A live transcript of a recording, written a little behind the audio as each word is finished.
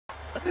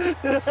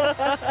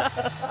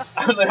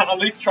I'm at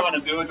least trying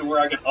to do it to where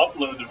I can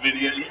upload the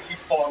video. You keep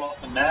falling off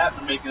the map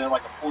and making it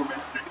like a 4-minute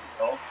video.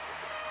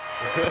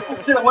 Oh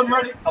shit, I wasn't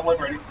ready. I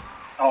wasn't ready.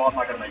 Oh, I'm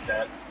not gonna make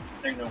that.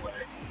 Ain't no way.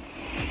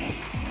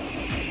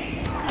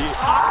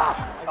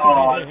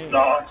 Oh, it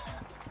sucks.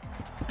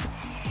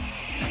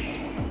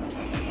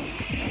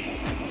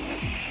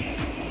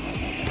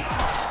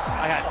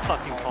 I got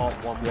fucking caught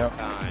one more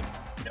time.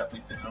 Yep, me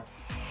too.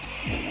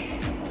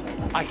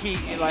 I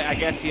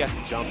guess you have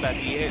to jump at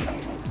the end.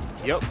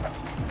 Yep.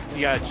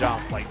 You gotta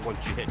jump, like,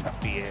 once you hit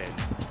the end.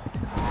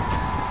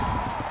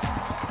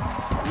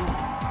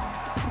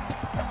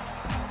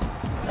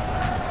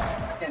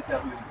 I can't tell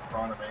who's in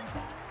front of me.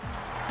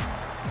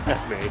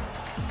 That's me.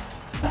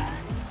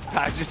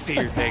 I just see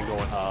your thing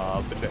going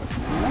up and down.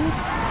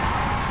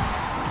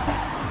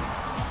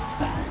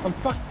 I'm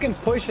fucking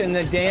pushing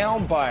the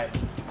down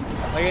button.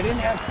 Like I didn't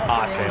have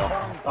fucking fail.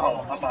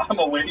 Oh, I'm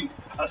a waiting.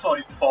 I saw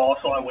you fall,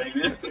 so I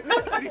waited.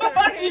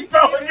 He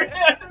fell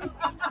again.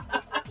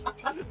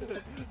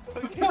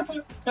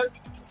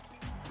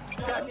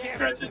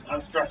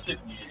 I'm stretching.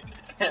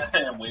 Yeah.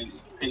 I'm waiting.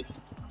 Patience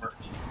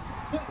first.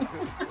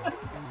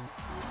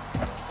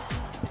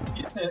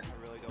 I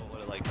really don't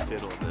want to like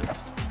sit on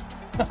this.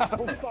 I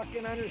don't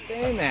fucking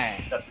understand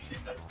that. That's what she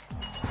said.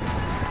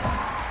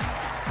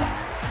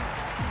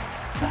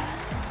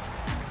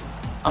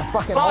 I'm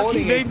fucking Fuck,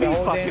 holding you made it me the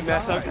whole fucking damn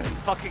mess up time. because I'm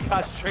fucking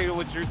concentrating on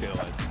what you're doing.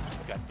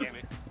 God damn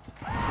it.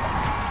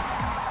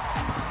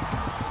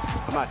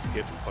 I'm not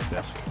skipping, fuck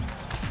that shit.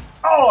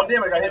 Oh,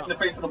 damn it, I got hit in the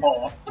face with the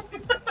ball.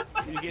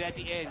 When you get at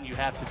the end, you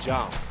have to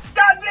jump.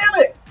 God damn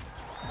it!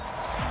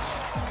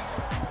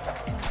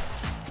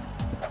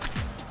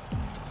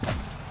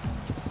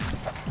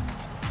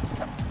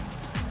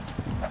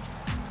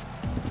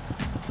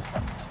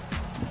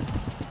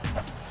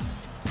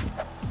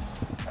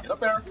 Get up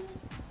there.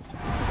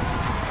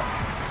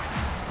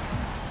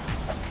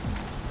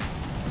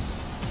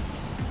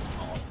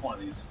 Oh, it's one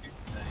of these stupid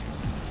things.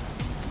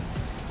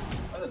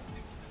 I didn't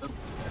see this.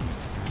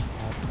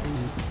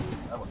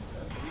 That was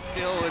good. Are we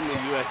still in the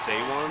USA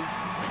one?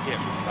 I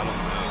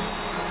don't know.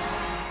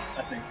 I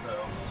think so.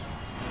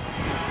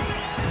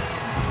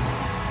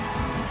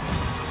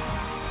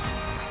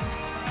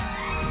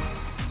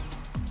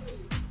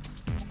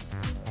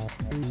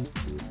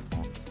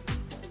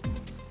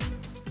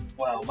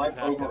 Wow,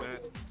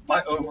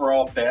 my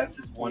overall best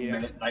is 1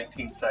 minute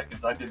 19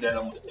 seconds. I did that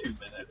almost 2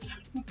 minutes.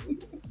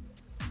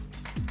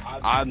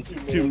 I'm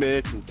 2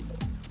 minutes and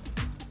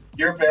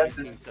Your best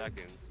 19 is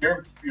seconds.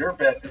 your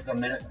best is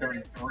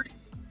 1:33.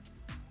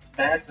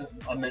 Matt's is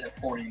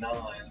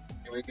 1:49.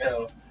 Here we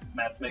go.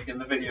 Matt's making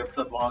the video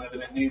clip longer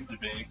than it needs to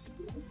be.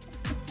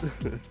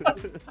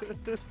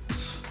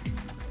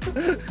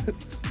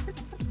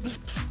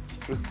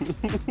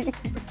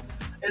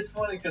 It's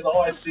funny because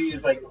all I see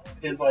is like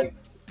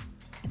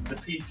the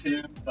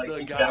P2 like The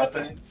keep guy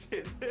bouncing.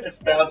 bouncing. It's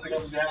bouncing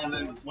up and down,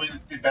 and when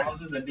it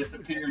bounces and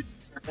disappears,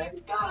 you're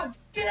like, God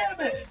damn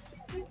it!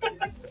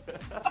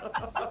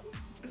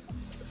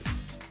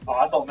 Oh,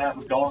 I thought Matt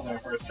was gone there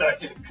for a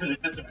second because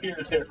it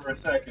disappeared there for a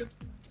second.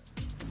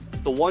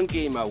 The one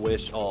game I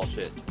wish, oh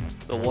shit.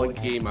 The one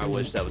game I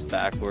wish that was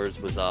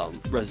backwards was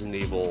Resident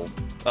Evil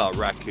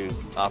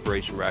Raccoons,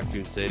 Operation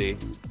Raccoon City.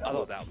 I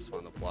thought that was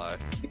fun to play.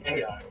 The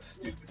AI was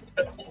stupid.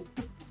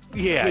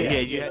 Yeah,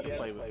 you had to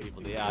play with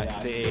people. The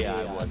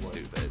AI was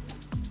stupid.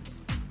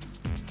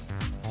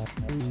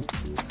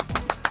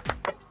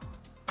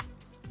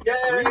 Yay!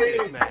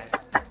 It's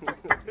Matt.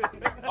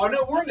 Oh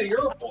no, we're in the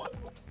Europe one.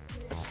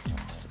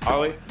 Are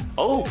we?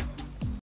 Oh,